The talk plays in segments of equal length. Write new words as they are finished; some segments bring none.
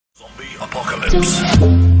Apocalypse.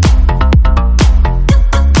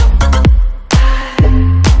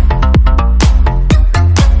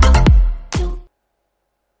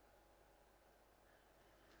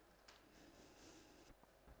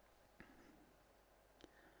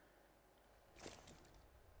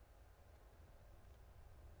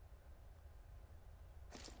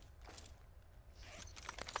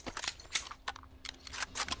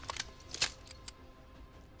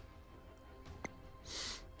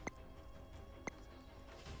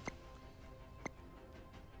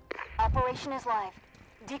 Operation is live.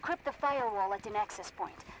 Decrypt the firewall at an access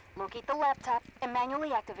point. Locate the laptop and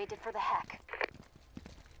manually activate it for the hack.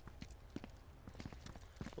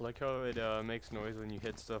 I like how it makes noise when you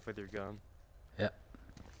hit stuff with your gun. Yeah.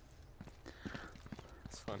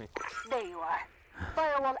 It's funny. There you are.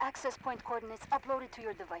 Firewall access point coordinates uploaded to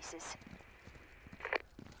your devices.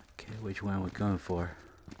 Okay, which one are we going for?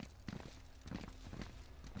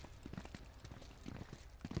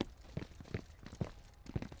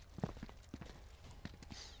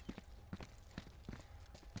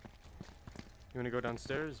 You wanna go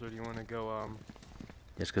downstairs or do you wanna go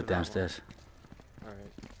Let's go to that one? downstairs. Alright.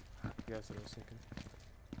 Yeah, that's what I was thinking.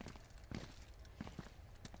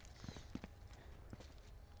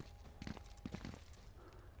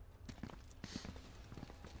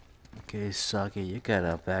 Okay, Saki, you got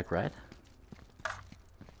a back, right?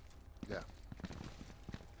 Yeah.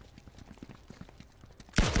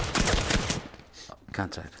 Oh,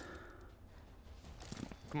 contact.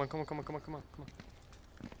 Come on, come on, come on, come on, come on, come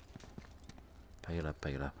on. Pick it up,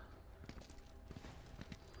 pick it up.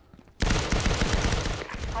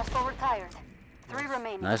 Hostile retired. 3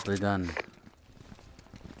 remaining. Nicely done.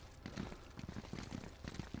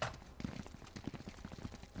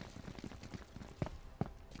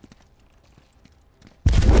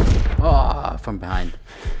 Oh, from behind.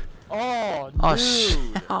 Oh, Oh,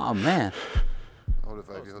 dude! oh man. Hold it,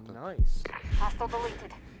 That Fabi, hold was it. nice. Hostile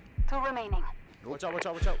deleted. 2 remaining. Watch out, watch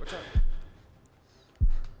out, watch out, watch out.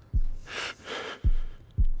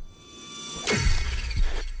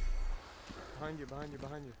 Behind you, behind you,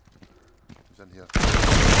 behind you. He's in here.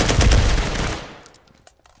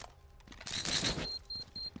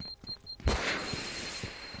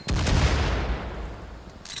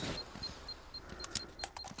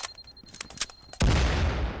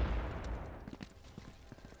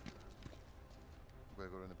 Better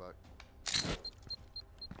go around the back.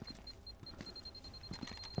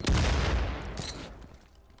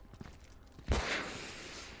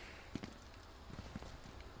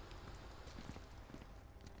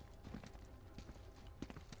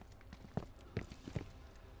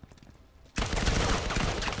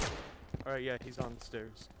 Alright, yeah, he's on the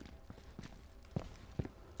stairs.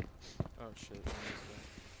 Oh shit. I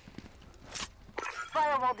missed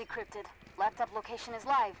Firewall decrypted. Laptop location is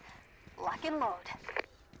live. Lock and load.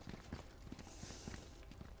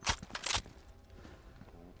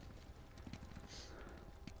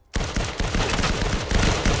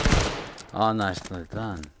 Oh, nicely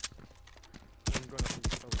done. that. I'm going up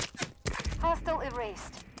these- oh. Hostile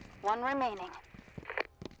erased. 1 remaining.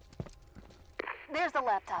 There's the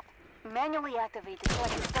laptop. Manually activate it so I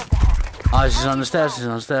can start the hack. Oh, she's on the stairs, she's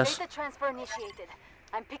on the stairs. Data transfer initiated.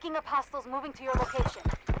 I'm picking up hostiles moving to your location.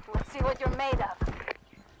 Let's see what you're made of.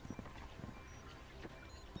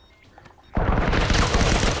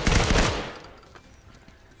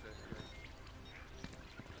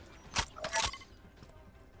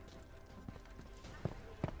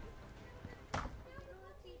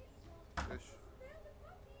 Fish.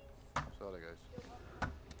 Sorry, guys.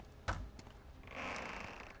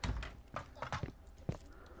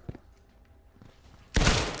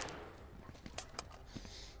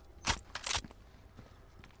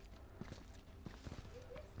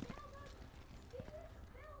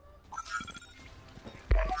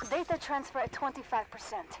 Data transfer at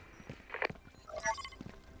 25%.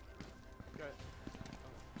 Okay.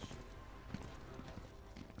 Oh, shit.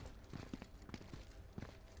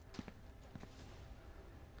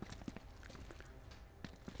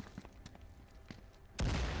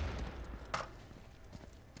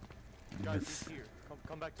 Guys, he's here.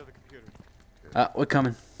 Come back to the computer. We're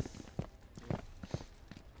coming.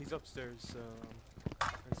 He's upstairs,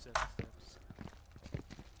 steps.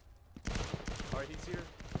 Alright, he's here.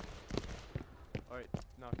 Alright,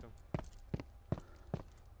 knocked him.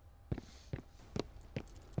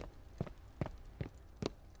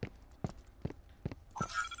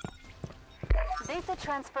 Data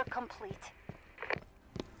transfer complete.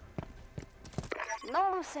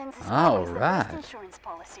 No loose ends is All always the best right. insurance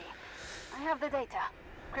policy. I have the data.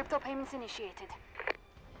 Crypto payments initiated.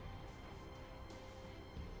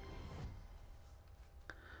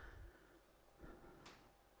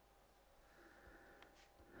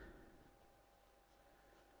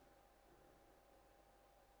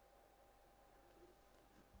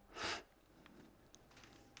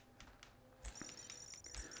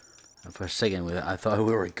 And for a second, I thought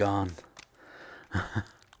we were gone.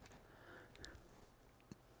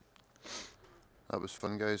 That was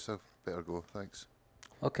fun, guys. I better go. Thanks.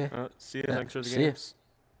 Okay. See you. Yeah, Thanks for the see ya. games.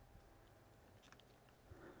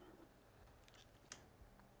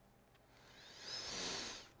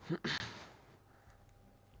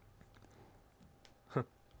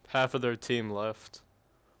 Half of their team left.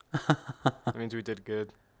 That means we did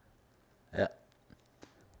good. Yeah.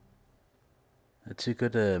 Two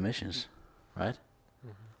good missions, right?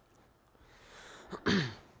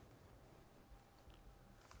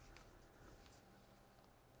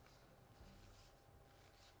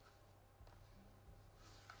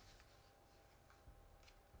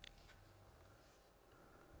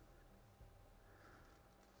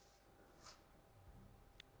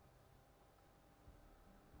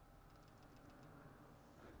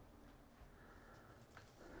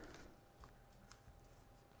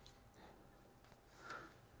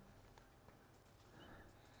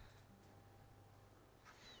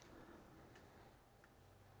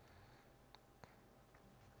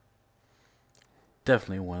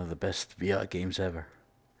 Definitely one of the best VR games ever.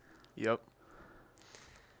 Yep.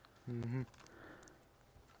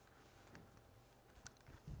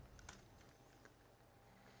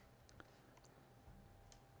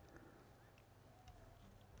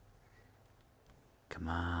 Come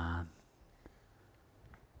on.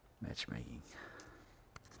 Matchmaking.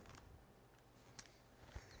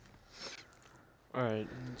 Alright,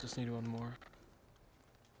 just need one more.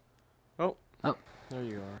 Oh. Oh. There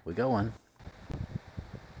you are. We got one.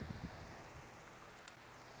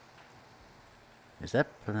 Is that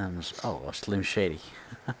pronounced? Oh, Slim Shady.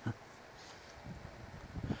 I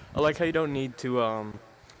like how you don't need to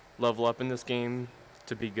level up in this game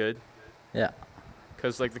to be good. Yeah.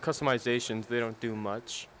 Cause like the customizations, they don't do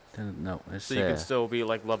much. No, it's So you can still be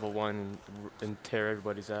like level 1 and tear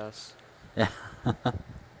everybody's ass. Yeah. It's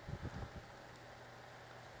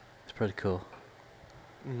pretty cool.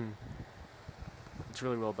 It's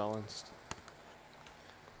really well balanced.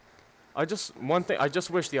 I just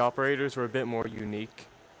wish the operators were a bit more unique.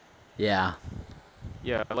 Yeah.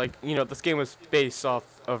 Yeah, like, you know, this game was based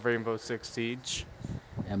off of Rainbow Six Siege.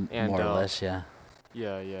 And And, more or less, yeah.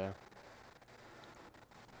 Yeah.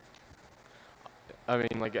 I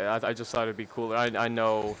mean, like, I just thought it'd be cooler. I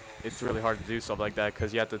know it's really hard to do stuff like that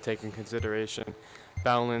because you have to take in consideration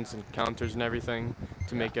balance and counters and everything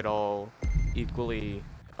to make it all equally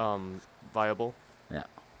viable. Yeah.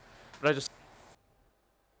 But I just...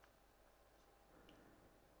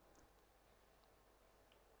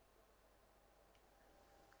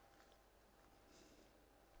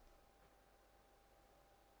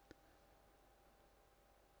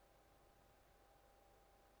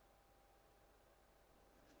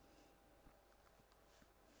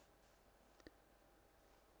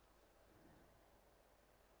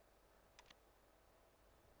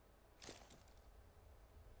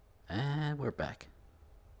 And we're back.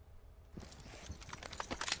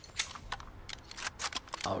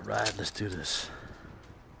 Alright, let's do this.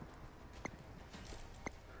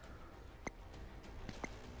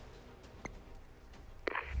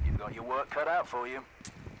 You've got your work cut out for you.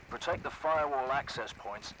 Protect the firewall access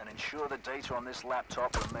points and ensure the data on this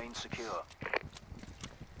laptop remains secure.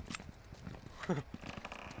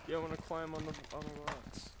 Yeah, I want to climb on the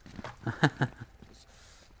rocks.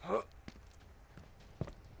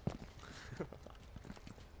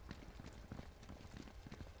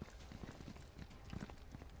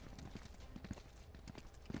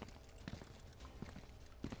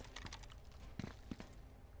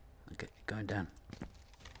 Okay, going down.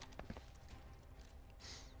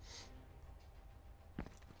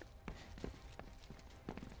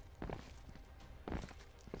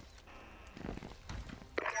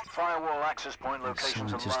 Firewall access point locations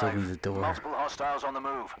Someone are just live. opened the door. Multiple hostiles on the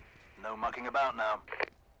move. No mucking about now.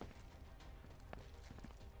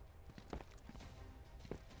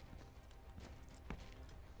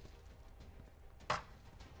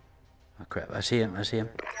 Oh crap, I see him.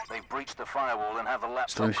 They breached the firewall and have the laptop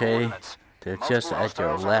Slim Shady, coordinates. they're Multiple just at your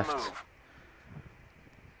hostiles on the left. move.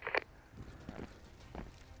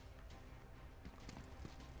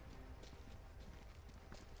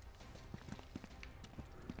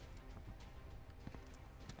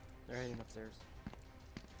 They're heading upstairs.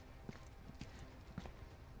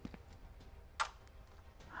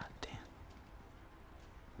 Ah, damn.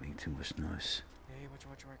 Making too much noise. Hey, watch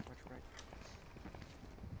your right.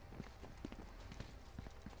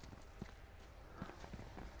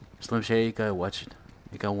 Slim Shady, you gotta watch it.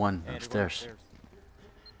 You got one Hey, upstairs.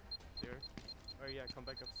 Upstairs? Oh yeah, come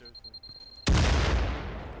back upstairs then.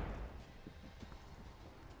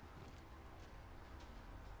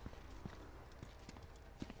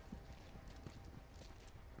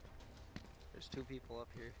 There's 2 people up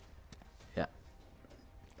here. Yeah.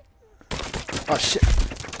 Oh shit.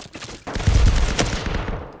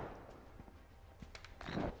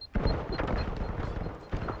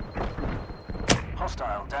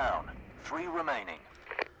 Hostile down. 3 remaining.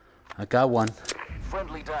 I got one.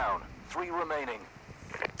 Friendly down. 3 remaining.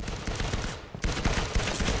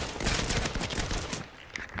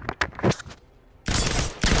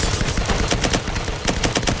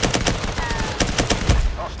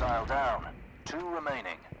 Hostile down. 2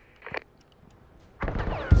 remaining.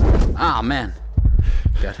 Ah man.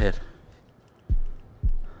 Got hit.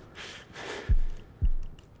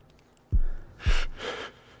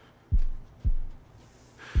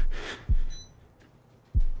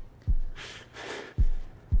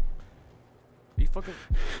 Fucking,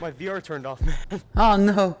 my VR turned off, man. Oh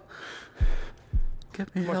no!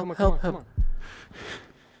 Get me Come on, help, come on, help, come help!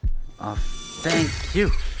 on. Oh, thank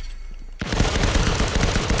you.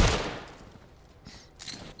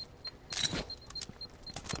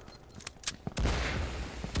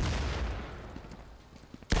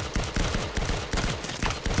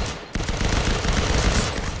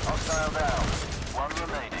 Hostile down. 1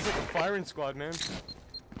 remaining. It's like a firing squad, man.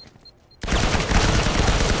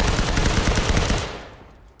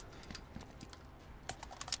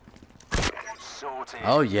 Sorted.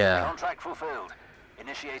 Oh yeah. Contract fulfilled.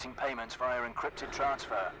 Initiating payments via encrypted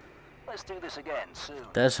transfer. Let's do this again soon.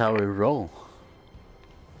 That's how we roll.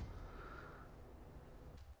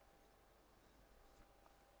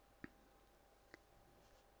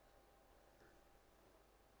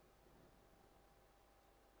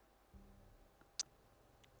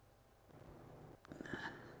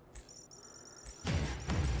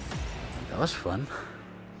 That was fun.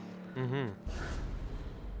 Mm-hmm.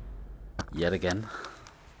 Yet again.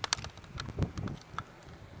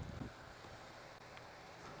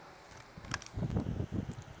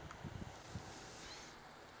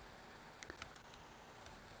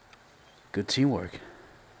 Good teamwork.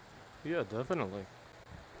 Yeah, definitely.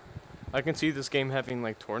 I can see this game having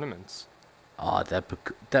like tournaments. Oh,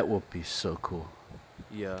 that would be so cool.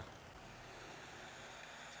 Yeah.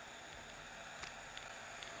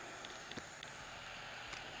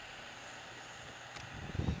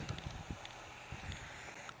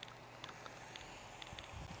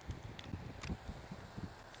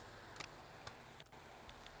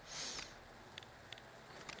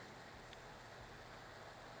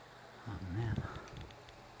 Oh man.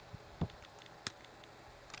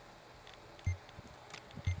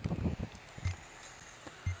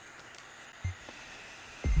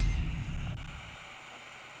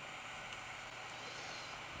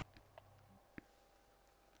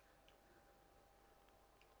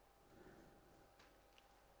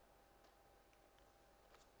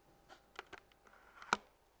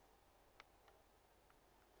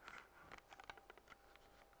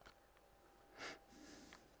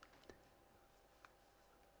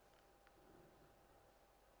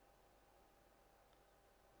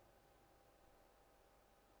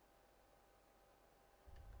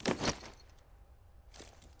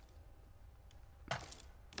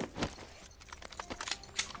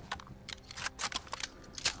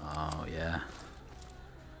 Oh yeah.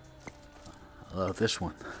 I love this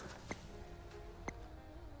one.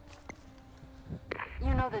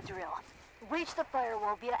 You know the drill. Reach the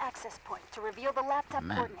firewall via access point to reveal the laptop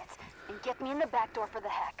Man. coordinates and get me in the back door for the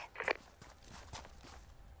hack.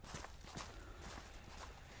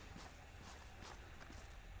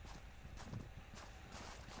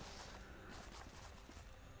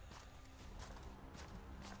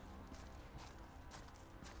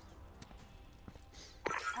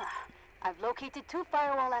 I've located 2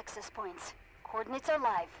 firewall access points. Coordinates are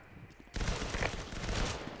live.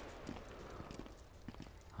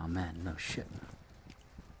 Oh man, no shit.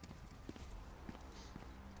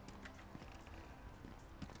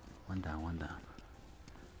 One down, one down.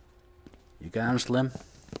 You got him, Slim?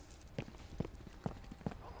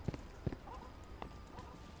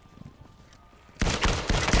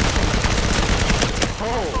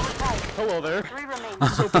 Oh! Hello there. 3 remain.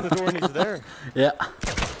 Just open the door and he's there. Yeah.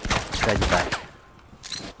 Got you back.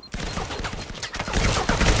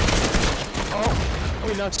 Oh!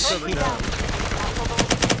 We knocked each other down.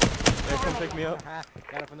 Yeah, come pick me up. Aha,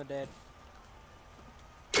 got it from the dead.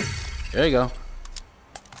 There you go.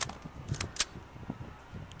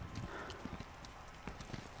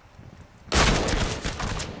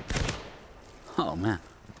 Oh man.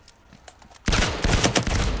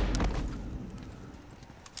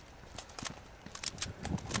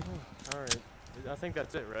 Alright. I think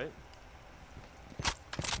that's it, right?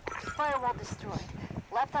 Firewall destroyed.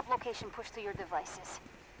 Laptop location pushed to your devices.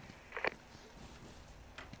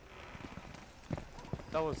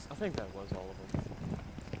 That was, I think that was all of them.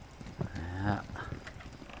 Yeah.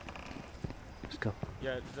 Let's go.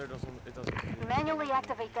 Yeah, it doesn't. Manually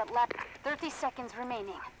activate that lap. 30 seconds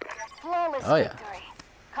remaining. Flawless Oh, yeah. victory.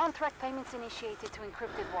 Contract payments initiated to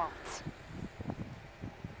encrypted wallets.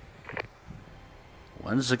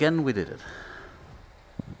 Once again, we did it.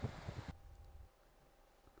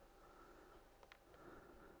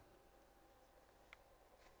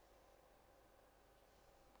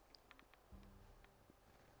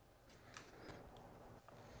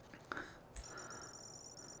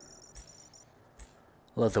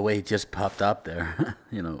 I love the way he just popped up there.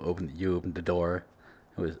 You know, you opened the door.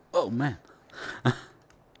 It was, oh man.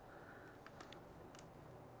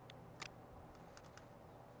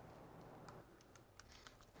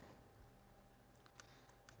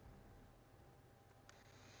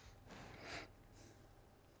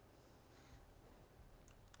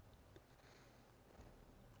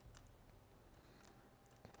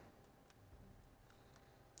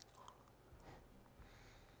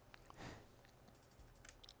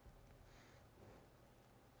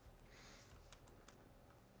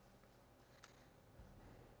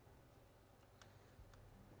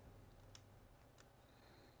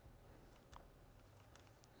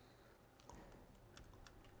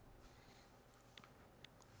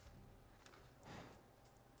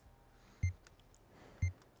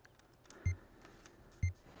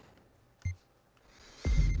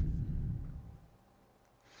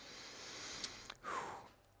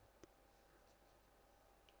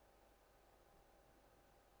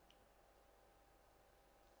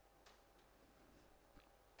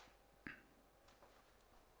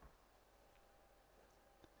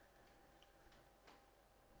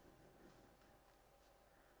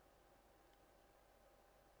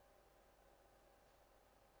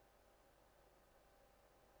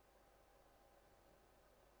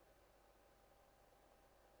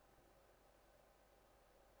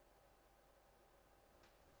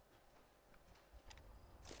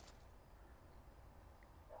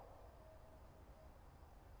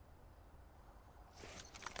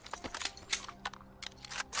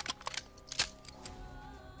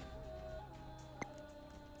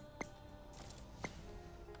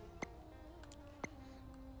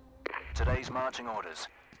 Today's marching orders.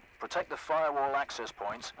 Protect the firewall access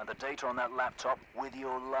points and the data on that laptop with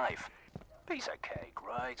your life. Piece of cake,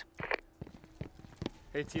 right?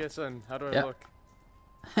 Hey TSN, how do I Yeah. look?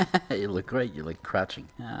 You look great. You like crouching.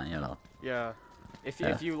 Yeah, you know. Yeah. If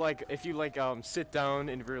you like sit down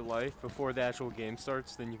in real life before the actual game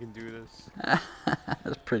starts, then you can do this.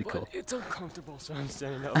 That's pretty But cool. it's uncomfortable, so I'm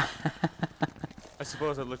standing up. I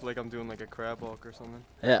suppose I look like I'm doing like a crab walk or something.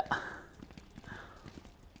 Yeah.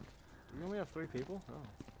 We only have 3 people?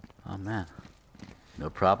 Oh. Oh man.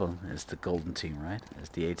 No problem. It's the golden team, right? It's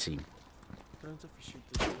the A team. What happens if we shoot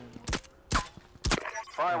this thing?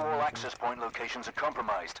 Firewall access point locations are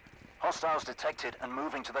compromised. Hostiles detected and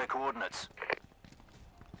moving to their coordinates.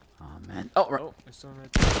 Oh man. Oh, right. Oh, I saw him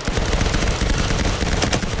right there.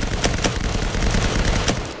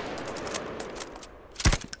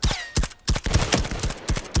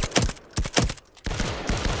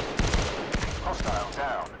 Hostile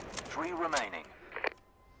down. 3 remaining.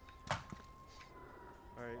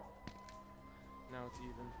 Alright. Now it's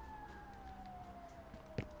even.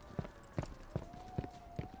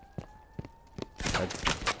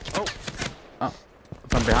 Oh! Oh.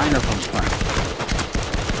 From behind or from front?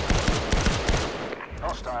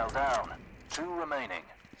 Hostile down. 2 remaining.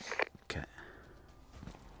 Okay.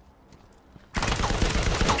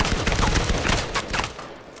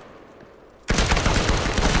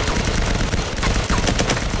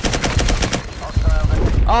 Hostile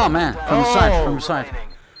down. Oh man, from the side, from Oh. the side.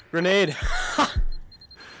 Remaining. Grenade!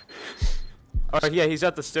 Alright, yeah, he's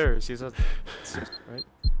at the stairs. He's at the stairs, right?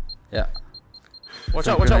 Yeah. Watch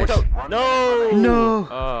Some out, watch out, watch out! grenades. No!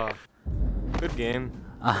 No. Good game.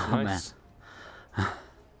 Oh Nice. man.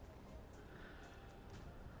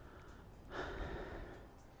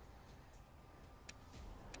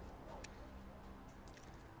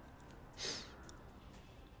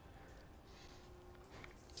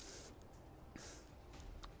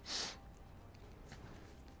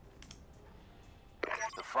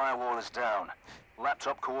 The firewall is down.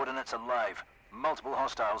 Laptop coordinates are live. Multiple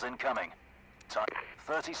hostiles incoming. Time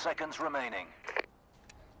 30 seconds remaining.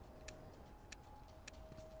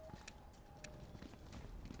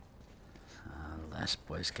 Last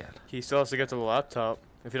Boy Scout. He still has to get to the laptop.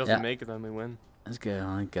 If he doesn't Yeah. make it, then we win. Let's go. I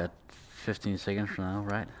only got 15 seconds from now,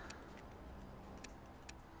 right?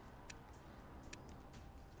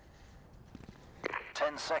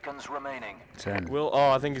 Ten seconds remaining. 10. Will,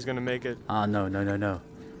 oh, I think he's gonna make it. Oh no, no, no, no.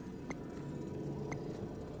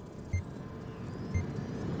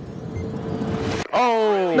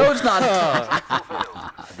 course not.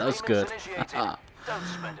 Fulfilled. That was good. Payments initiated. Don't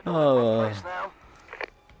spend it all in one place now.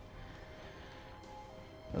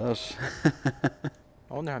 That was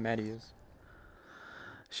I wonder how mad he is.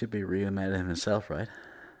 should be real mad at himself, right?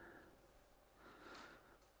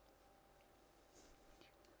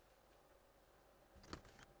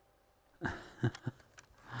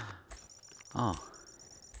 Oh.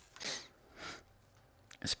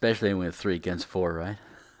 Especially when 3 against 4, right?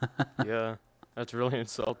 Yeah, that's really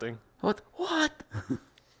insulting. What? What?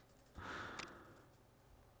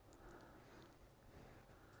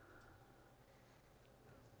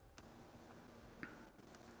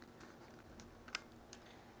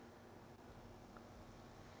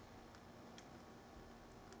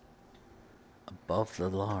 Above the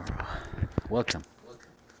law. Welcome.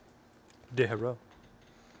 Dehero.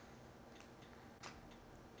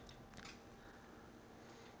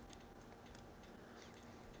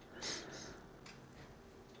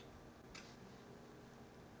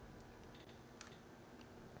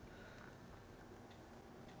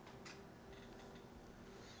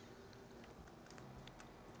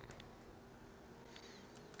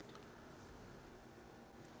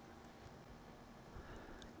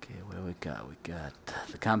 Okay, what we got? We got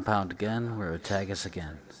the compound again, where it attack us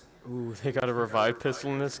again. Ooh, they got a revive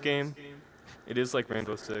pistol in this game. It is like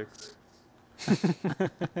Rainbow Six.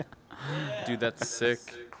 Dude, that's sick.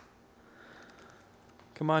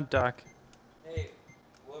 Come on, Doc. Hey,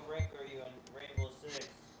 what rank are you on Rainbow Six?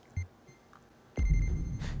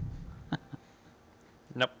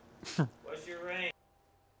 Nope. What's your rank?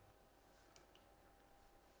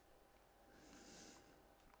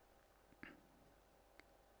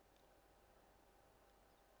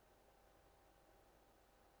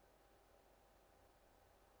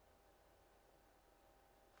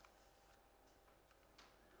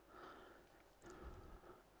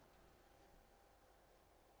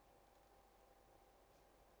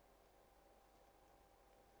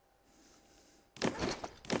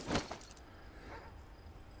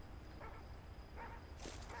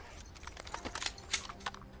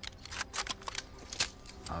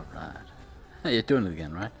 Alright. You're doing it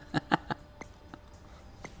again, right?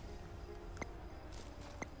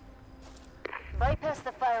 Bypass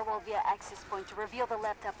the firewall via access point to reveal the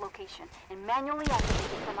laptop location and manually activate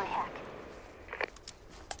it from my hack.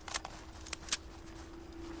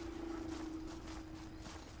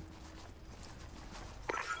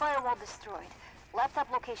 Firewall destroyed.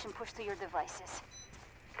 Laptop location pushed to your devices.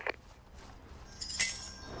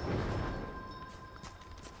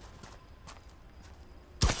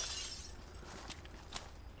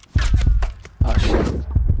 Oh shit.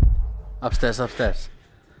 Upstairs, upstairs.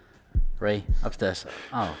 Ray, upstairs.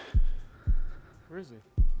 Oh, Where is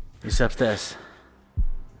he? he's upstairs.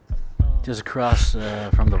 Just across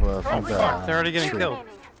from the They're already getting tree. killed.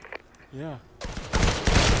 Yeah.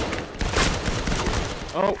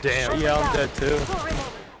 Oh, Damn. Yeah, I'm dead too.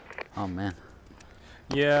 Oh man.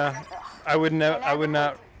 Yeah, I would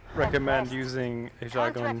not recommend using a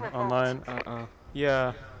shotgun online.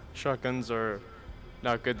 Yeah, shotguns are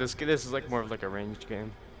not good. This is like more of like a ranged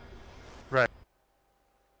game. Right.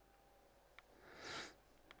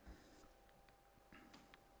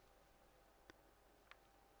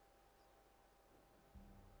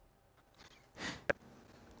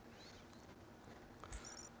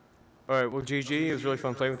 Alright, well GG, it was really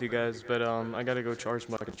fun playing with you guys, but I gotta go charge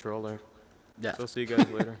my controller. Yeah. So I'll see you guys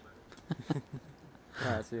later.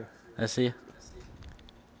 Alright, see you. I see you.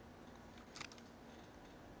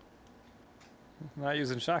 Not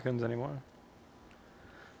using shotguns anymore.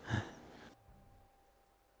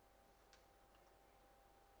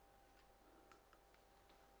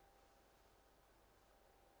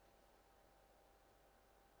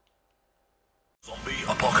 Zombie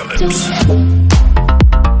apocalypse.